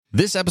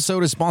This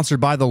episode is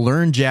sponsored by the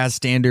Learn Jazz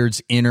Standards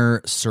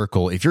Inner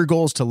Circle. If your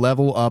goal is to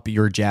level up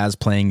your jazz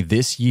playing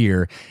this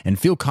year and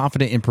feel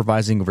confident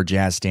improvising over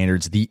jazz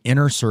standards, the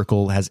Inner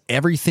Circle has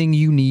everything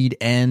you need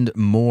and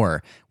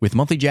more. With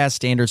monthly jazz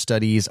standard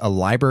studies, a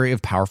library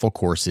of powerful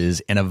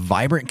courses, and a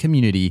vibrant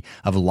community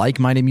of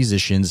like-minded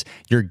musicians,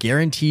 you're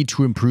guaranteed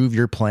to improve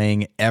your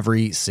playing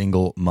every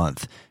single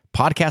month.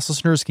 Podcast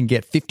listeners can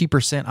get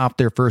 50% off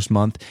their first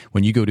month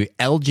when you go to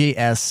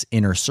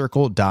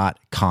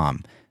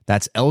ljsinnercircle.com.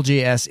 That's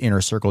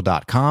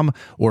ljsinnercircle.com,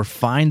 or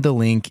find the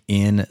link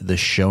in the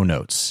show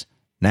notes.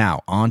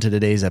 Now, on to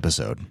today's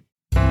episode.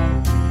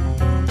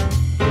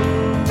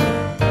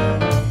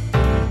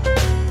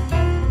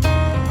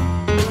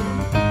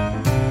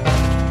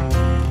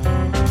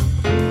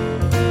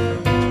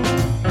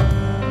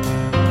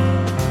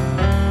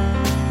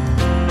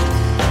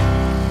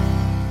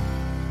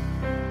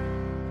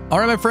 All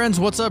right, my friends,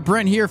 what's up?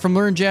 Brent here from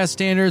Learn Jazz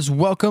Standards.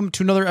 Welcome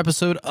to another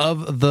episode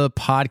of the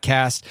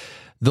podcast.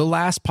 The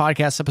last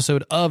podcast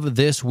episode of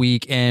this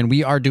week, and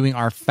we are doing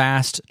our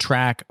Fast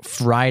Track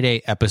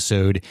Friday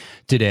episode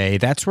today.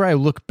 That's where I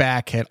look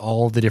back at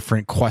all the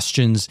different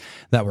questions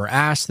that were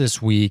asked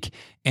this week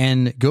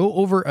and go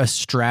over a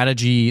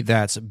strategy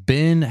that's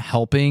been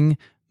helping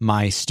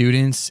my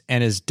students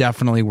and has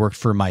definitely worked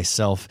for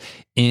myself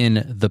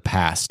in the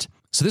past.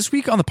 So this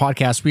week on the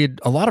podcast, we had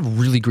a lot of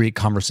really great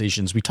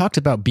conversations. We talked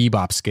about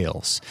bebop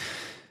scales.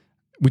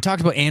 We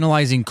talked about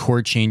analyzing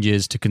chord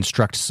changes to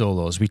construct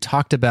solos. We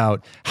talked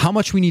about how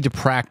much we need to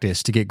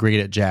practice to get great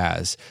at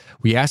jazz.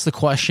 We asked the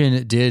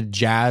question, did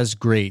jazz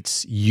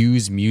greats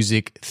use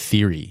music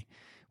theory?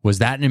 Was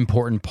that an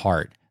important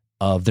part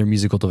of their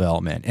musical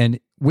development? And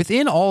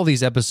within all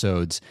these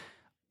episodes,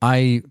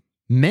 I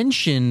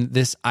mentioned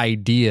this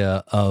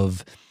idea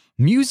of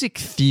music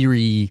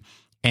theory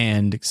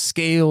and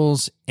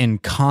scales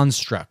and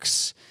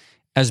constructs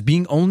as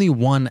being only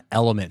one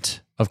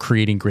element of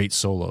creating great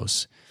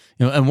solos.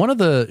 And one of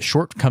the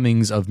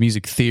shortcomings of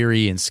music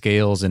theory and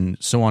scales and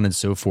so on and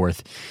so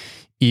forth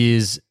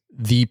is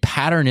the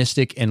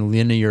patternistic and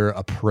linear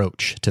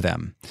approach to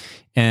them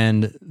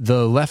and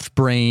the left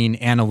brain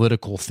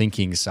analytical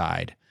thinking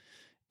side.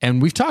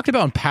 And we've talked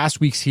about in past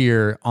weeks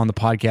here on the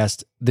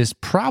podcast this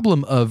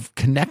problem of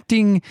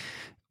connecting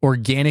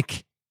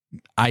organic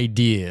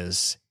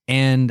ideas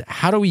and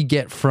how do we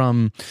get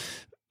from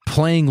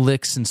playing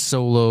licks and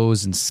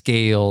solos and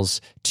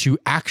scales to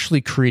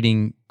actually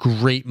creating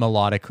great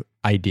melodic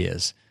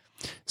ideas.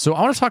 So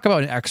I want to talk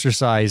about an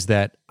exercise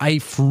that I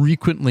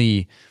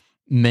frequently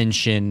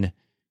mention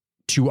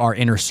to our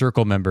Inner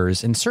Circle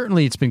members, and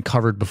certainly it's been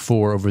covered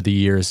before over the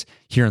years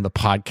here on the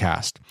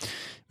podcast.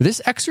 This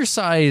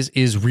exercise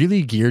is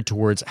really geared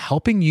towards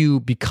helping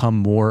you become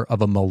more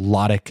of a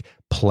melodic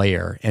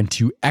player and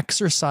to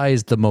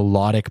exercise the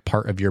melodic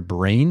part of your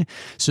brain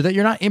so that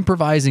you're not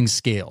improvising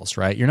scales,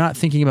 right? You're not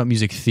thinking about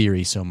music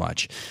theory so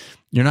much.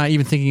 You're not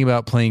even thinking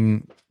about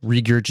playing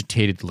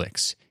regurgitated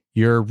licks.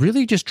 You're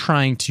really just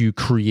trying to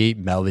create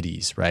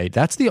melodies, right?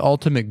 That's the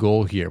ultimate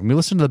goal here. When we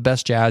listen to the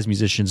best jazz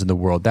musicians in the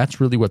world, that's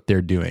really what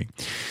they're doing.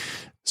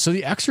 So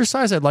the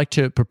exercise I'd like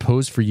to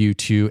propose for you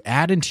to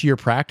add into your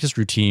practice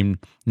routine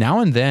now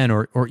and then,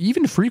 or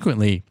even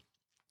frequently,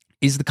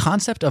 is the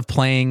concept of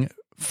playing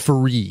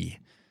free.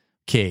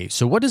 Okay,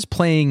 so what does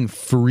playing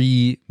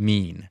free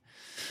mean?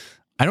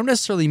 I don't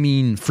necessarily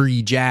mean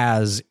free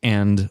jazz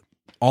and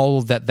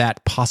all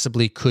that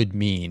possibly could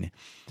mean.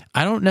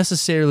 I don't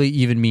necessarily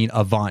even mean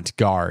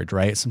avant-garde,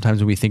 right? Sometimes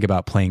when we think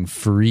about playing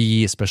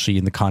free, especially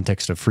in the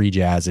context of free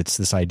jazz, it's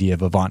this idea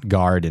of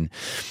avant-garde, and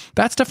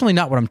that's definitely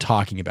not what I'm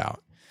talking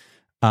about.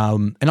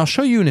 And I'll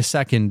show you in a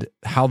second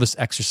how this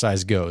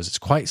exercise goes. It's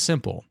quite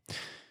simple.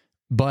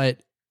 But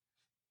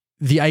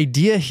the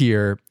idea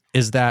here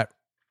is that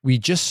we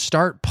just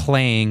start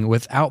playing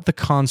without the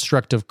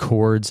construct of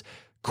chords,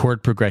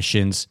 chord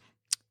progressions,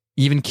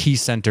 even key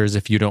centers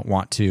if you don't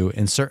want to.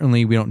 And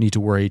certainly we don't need to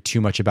worry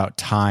too much about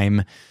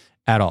time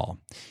at all.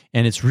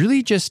 And it's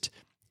really just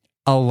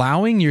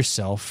allowing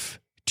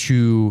yourself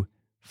to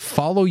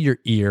follow your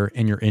ear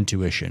and your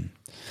intuition.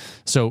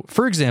 So,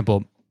 for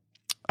example,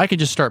 I could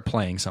just start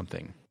playing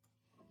something.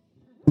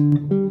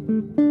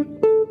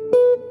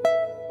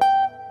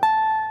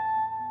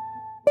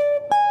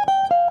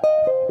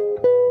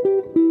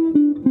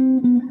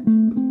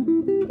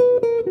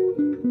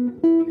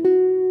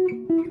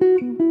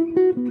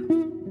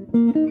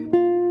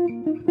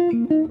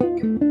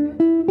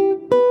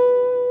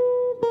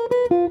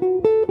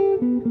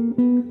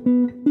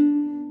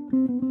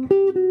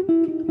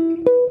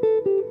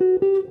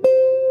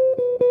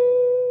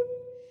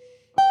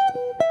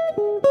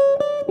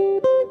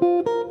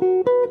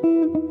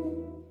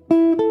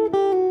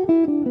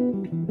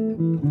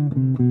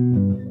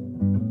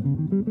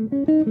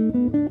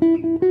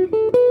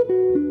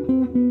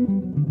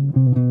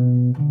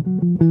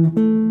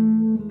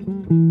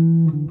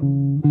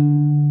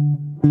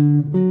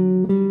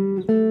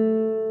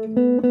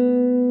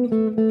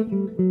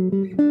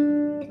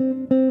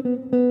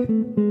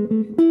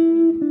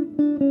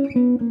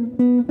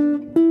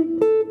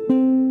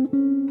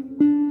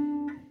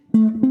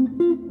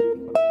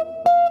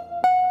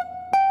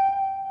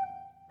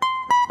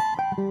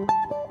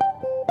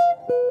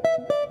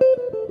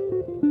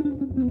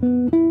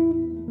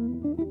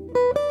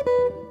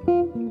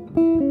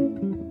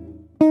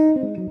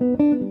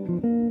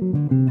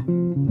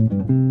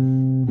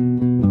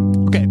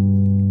 Okay,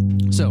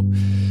 so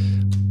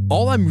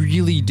all I'm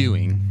really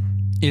doing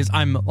is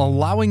I'm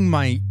allowing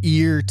my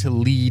ear to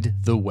lead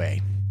the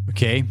way,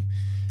 okay?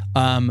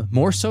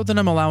 More so than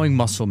I'm allowing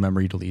muscle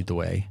memory to lead the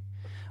way.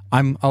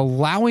 I'm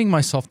allowing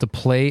myself to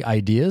play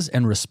ideas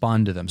and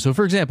respond to them. So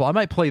for example, I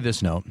might play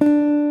this note,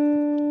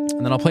 and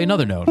then I'll play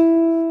another note,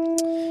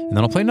 and then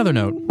I'll play another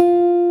note,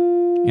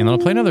 and then I'll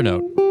play another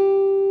note,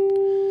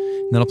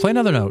 and then I'll play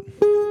another note,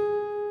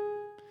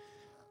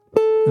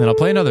 and then I'll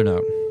play another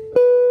note.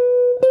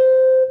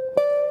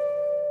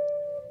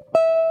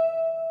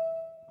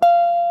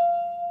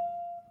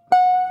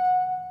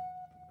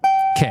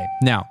 Okay,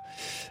 now,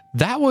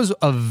 that was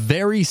a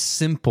very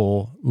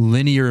simple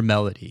linear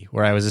melody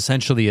where I was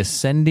essentially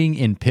ascending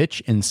in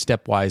pitch in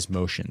stepwise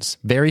motions.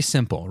 Very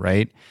simple,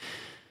 right?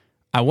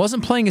 I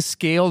wasn't playing a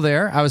scale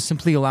there. I was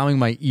simply allowing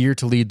my ear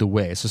to lead the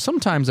way. So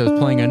sometimes I was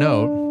playing a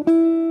note,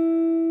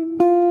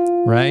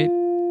 right?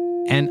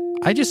 And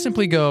I just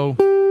simply go,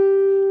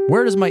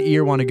 where does my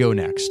ear want to go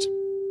next?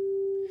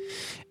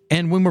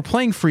 And when we're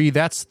playing free,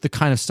 that's the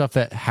kind of stuff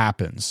that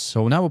happens.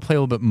 So now we'll play a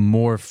little bit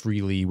more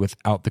freely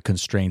without the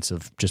constraints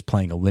of just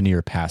playing a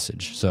linear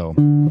passage. So,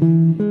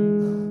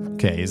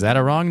 okay, is that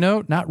a wrong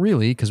note? Not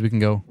really, because we can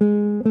go.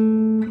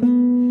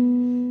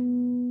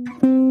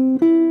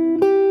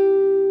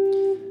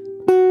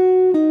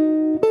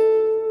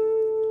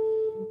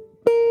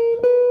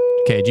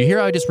 Okay, do you hear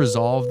how I just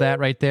resolved that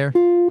right there?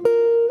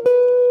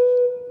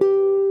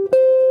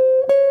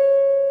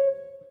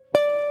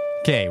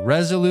 Okay,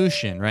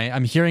 resolution, right?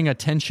 I'm hearing a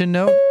tension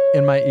note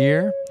in my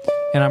ear,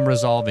 and I'm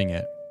resolving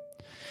it.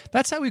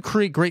 That's how we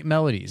create great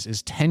melodies,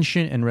 is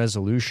tension and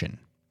resolution.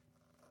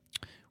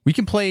 We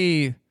can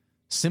play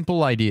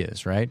simple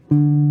ideas, right?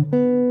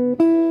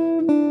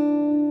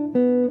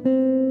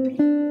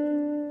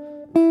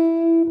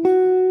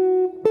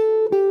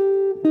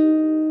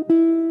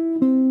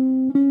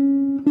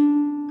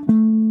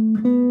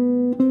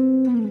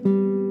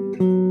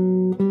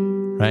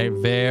 Right?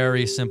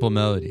 Very simple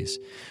melodies.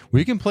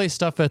 We can play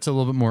stuff that's a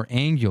little bit more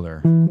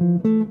angular.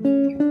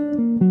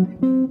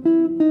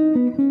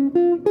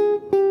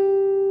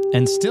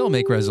 And still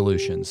make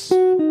resolutions.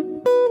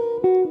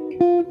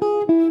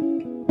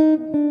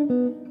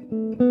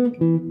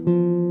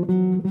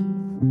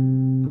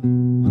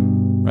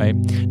 Right?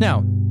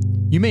 Now,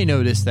 you may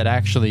notice that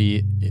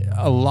actually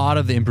a lot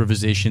of the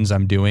improvisations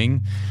I'm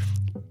doing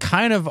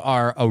kind of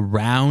are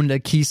around a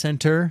key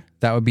center.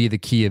 That would be the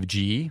key of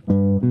G.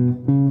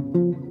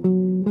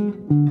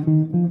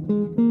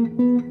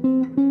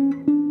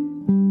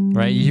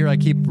 Right? You hear I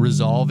keep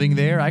resolving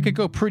there. I could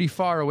go pretty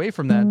far away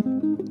from that.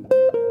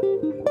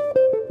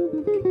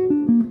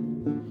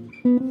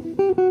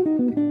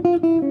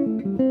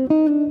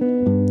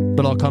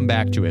 But I'll come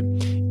back to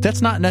it.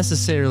 That's not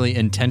necessarily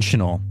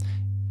intentional.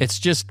 It's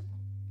just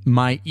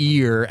my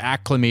ear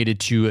acclimated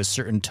to a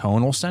certain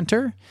tonal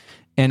center,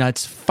 and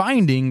it's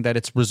finding that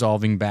it's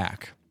resolving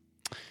back.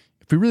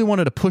 If we really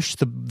wanted to push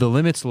the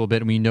limits a little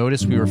bit and we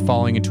noticed we were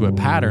falling into a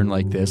pattern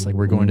like this, like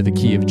we're going to the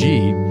key of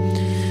G,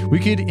 we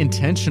could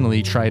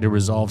intentionally try to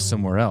resolve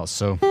somewhere else.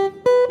 So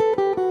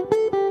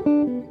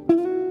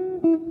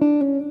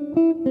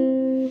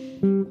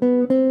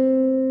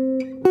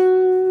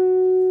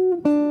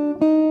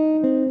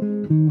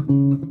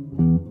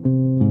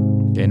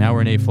okay, now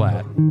we're in A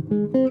flat.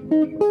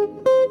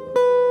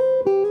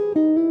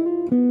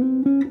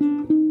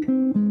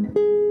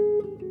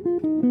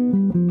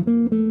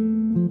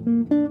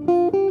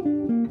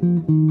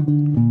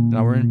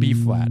 Now we're in B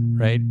flat,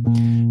 right?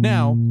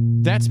 Now,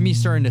 that's me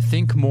starting to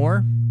think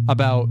more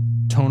about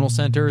tonal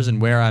centers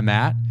and where I'm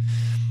at.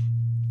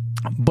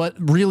 But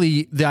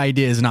really, the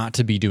idea is not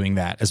to be doing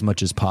that as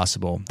much as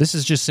possible. This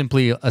is just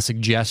simply a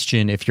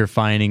suggestion if you're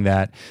finding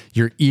that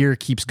your ear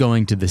keeps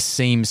going to the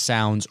same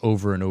sounds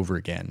over and over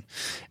again.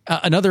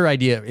 Another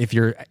idea, if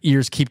your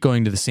ears keep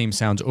going to the same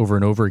sounds over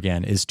and over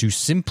again, is to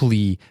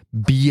simply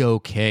be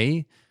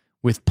okay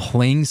with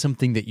playing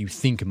something that you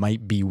think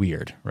might be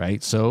weird,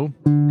 right? So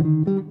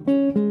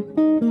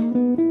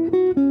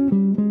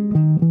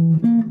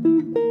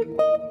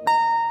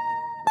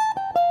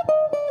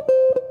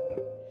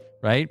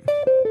right?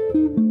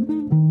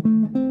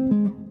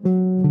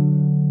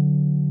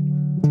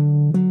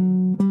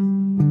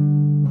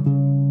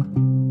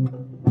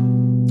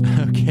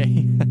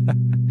 Okay.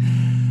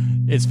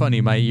 It's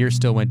funny, my ear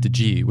still went to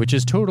G, which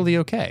is totally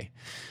okay.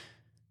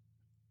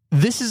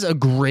 This is a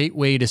great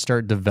way to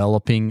start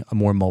developing a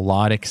more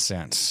melodic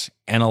sense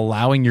and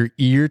allowing your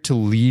ear to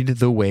lead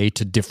the way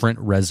to different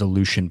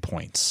resolution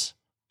points.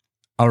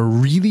 A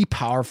really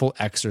powerful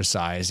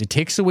exercise. It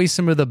takes away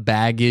some of the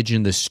baggage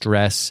and the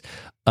stress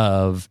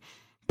of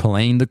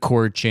playing the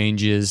chord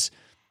changes,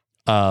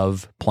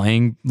 of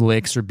playing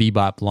licks or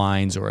bebop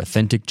lines or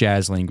authentic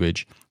jazz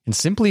language, and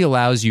simply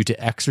allows you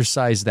to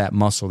exercise that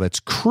muscle that's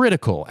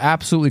critical,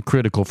 absolutely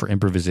critical for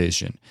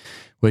improvisation,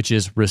 which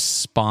is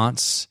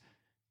response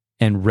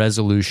and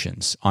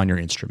resolutions on your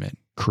instrument,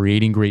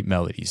 creating great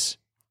melodies.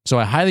 So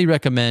I highly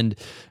recommend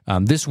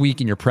this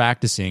week in your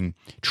practicing,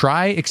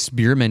 try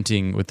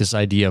experimenting with this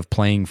idea of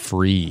playing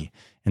free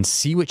and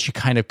see what you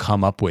kind of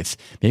come up with.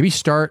 Maybe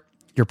start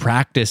your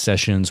practice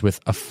sessions with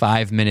a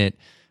 5-minute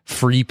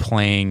free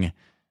playing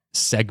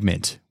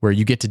segment where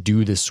you get to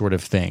do this sort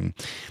of thing.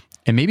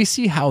 And maybe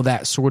see how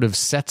that sort of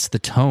sets the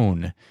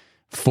tone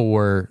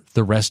for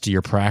the rest of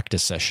your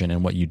practice session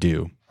and what you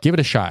do. Give it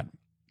a shot.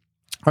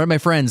 All right, my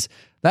friends,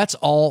 that's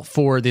all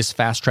for this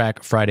Fast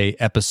Track Friday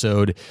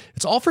episode.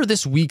 It's all for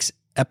this week's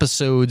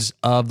episodes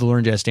of the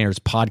Learn Jazz Standards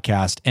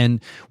podcast.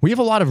 And we have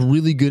a lot of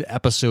really good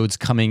episodes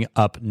coming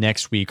up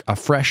next week, a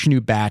fresh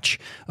new batch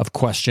of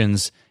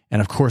questions.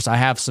 And of course, I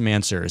have some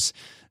answers.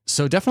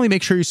 So definitely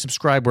make sure you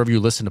subscribe wherever you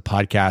listen to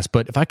podcasts.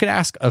 But if I could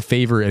ask a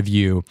favor of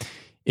you,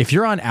 if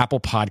you're on Apple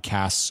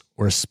Podcasts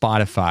or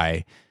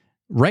Spotify,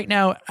 right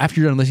now,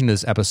 after you're done listening to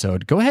this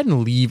episode, go ahead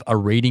and leave a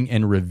rating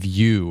and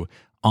review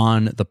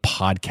on the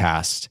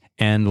podcast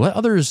and let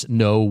others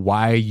know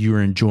why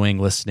you're enjoying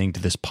listening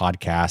to this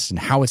podcast and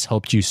how it's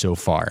helped you so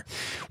far.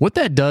 What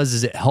that does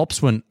is it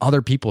helps when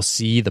other people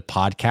see the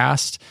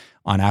podcast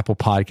on Apple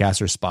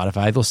Podcasts or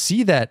Spotify. They'll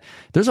see that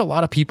there's a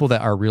lot of people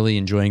that are really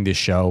enjoying this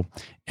show,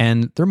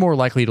 and they're more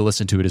likely to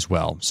listen to it as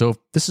well. So if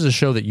this is a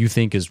show that you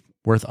think is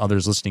worth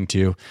others listening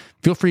to,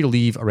 feel free to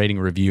leave a rating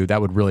or review.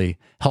 That would really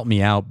help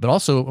me out. But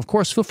also, of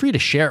course, feel free to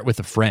share it with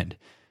a friend.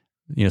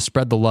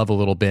 Spread the love a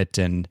little bit,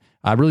 and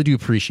I really do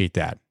appreciate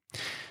that.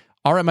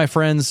 All right, my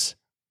friends,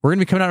 we're going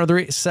to be coming out with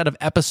another set of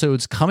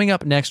episodes coming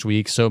up next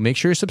week, so make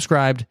sure you're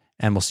subscribed,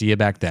 and we'll see you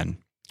back then.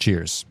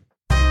 Cheers.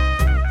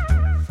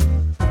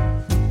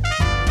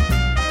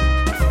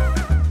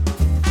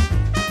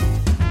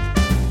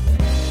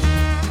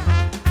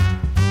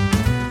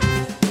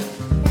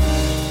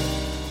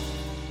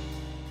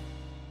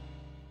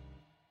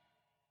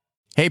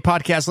 Hey,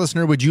 podcast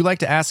listener, would you like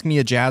to ask me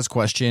a jazz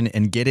question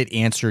and get it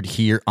answered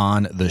here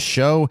on the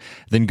show?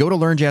 Then go to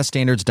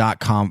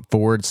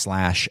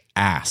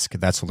learnjazzstandards.com/ask.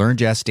 That's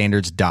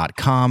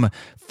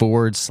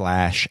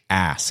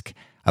learnjazzstandards.com/ask.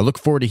 I look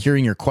forward to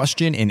hearing your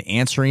question and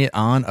answering it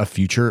on a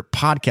future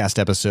podcast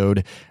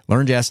episode.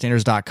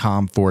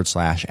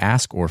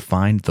 Learnjazzstandards.com/ask, or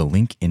find the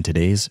link in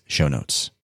today's show notes.